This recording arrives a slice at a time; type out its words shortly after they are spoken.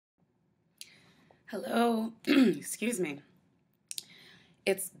Hello, excuse me.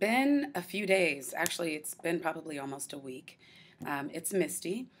 It's been a few days. Actually, it's been probably almost a week. It's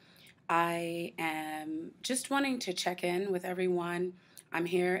Misty. I am just wanting to check in with everyone. I'm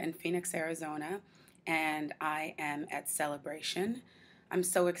here in Phoenix, Arizona, and I am at Celebration. I'm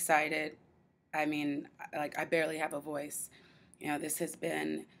so excited. I mean, like, I barely have a voice. This has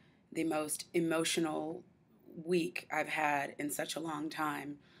been the most emotional week I've had in such a long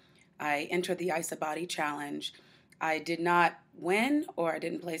time. I entered the Ice a Body Challenge. I did not win or I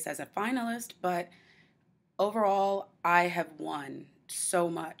didn't place as a finalist, but overall, I have won so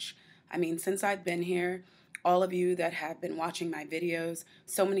much. I mean, since I've been here, all of you that have been watching my videos,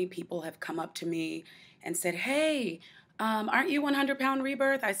 so many people have come up to me and said, "Hey, aren't you 100 Pound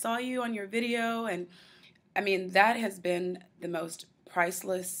Rebirth? I saw you on your video." And I mean, that has been the most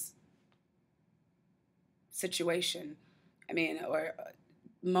priceless situation. I mean, or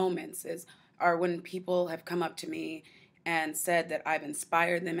moments are when people have come up to me and said that I've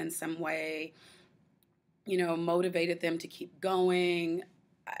inspired them in some way, motivated them to keep going.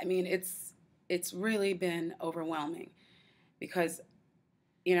 I mean, it's really been overwhelming because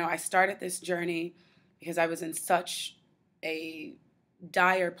I started this journey because I was in such a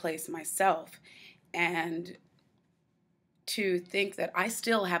dire place myself, and to think that I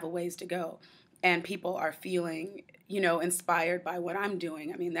still have a ways to go and people are feeling, inspired by what I'm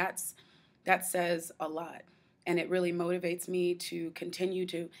doing. I mean, that says a lot. And it really motivates me to continue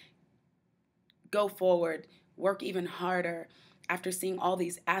to go forward, work even harder after seeing all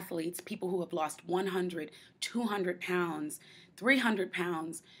these athletes, people who have lost 100, 200 pounds, 300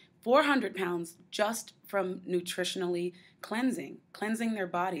 pounds, 400 pounds just from nutritionally cleansing their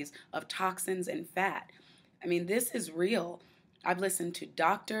bodies of toxins and fat. I mean, this is real. I've listened to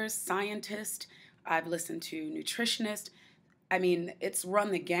doctors, scientists, I've listened to nutritionists. I mean, it's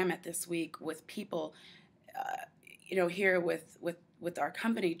run the gamut this week with people, here with our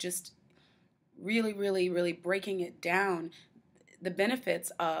company, just really, really, really breaking it down, the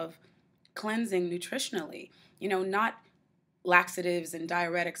benefits of cleansing nutritionally. Not laxatives and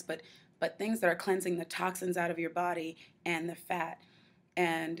diuretics, but things that are cleansing the toxins out of your body and the fat.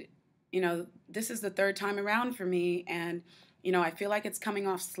 And this is the third time around for me, and I feel like it's coming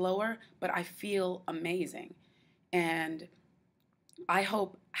off slower, but I feel amazing. And I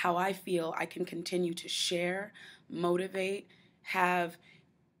hope how I feel I can continue to share, motivate, have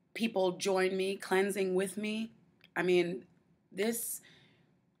people join me, cleansing with me. I mean, this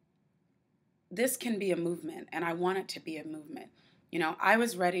can be a movement, and I want it to be a movement. I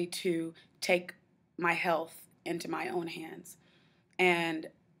was ready to take my health into my own hands, and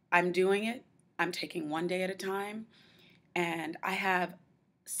I'm doing it. I'm taking one day at a time, and I have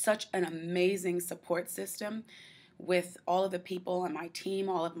such an amazing support system with all of the people on my team,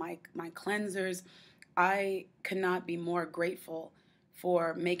 all of my cleansers. I could not be more grateful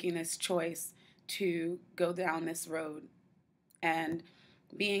for making this choice to go down this road and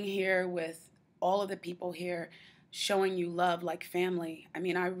being here with all of the people here, showing you love like family. I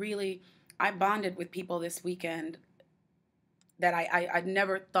mean, I bonded with people this weekend that I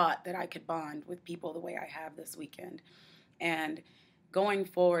never thought that I could bond with people the way I have this weekend. And going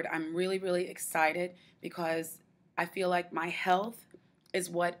forward, I'm really, really excited because I feel like my health is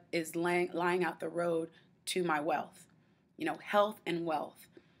what is lying out the road to my wealth. Health and wealth.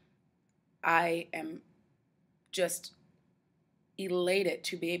 I am just elated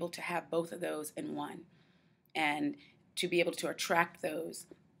to be able to have both of those in one, and to be able to attract those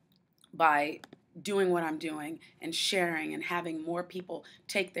by doing what I'm doing and sharing and having more people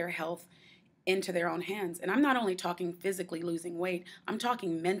take their health into their own hands. And I'm not only talking physically losing weight, I'm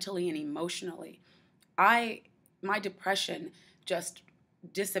talking mentally and emotionally. My depression just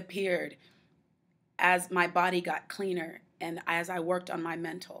disappeared as my body got cleaner and as I worked on my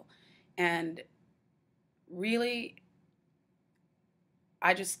mental. And really,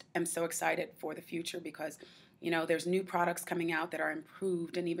 I just am so excited for the future because, there's new products coming out that are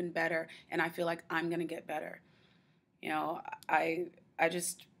improved and even better, and I feel like I'm going to get better. I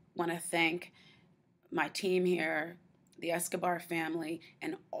just want to thank my team here, the Escobar family,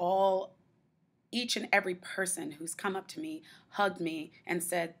 and each and every person who's come up to me, hugged me, and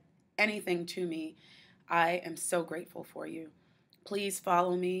said anything to me. I am so grateful for you. Please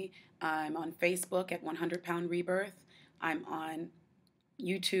follow me. I'm on Facebook at 100 Pound Rebirth. I'm on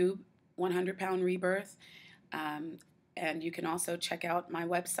YouTube, 100 Pound Rebirth. And you can also check out my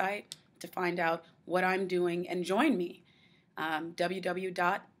website to find out what I'm doing and join me.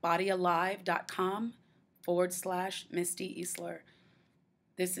 www.bodyalive.com/Misty Easler.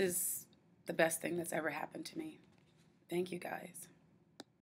 This is the best thing that's ever happened to me. Thank you, guys.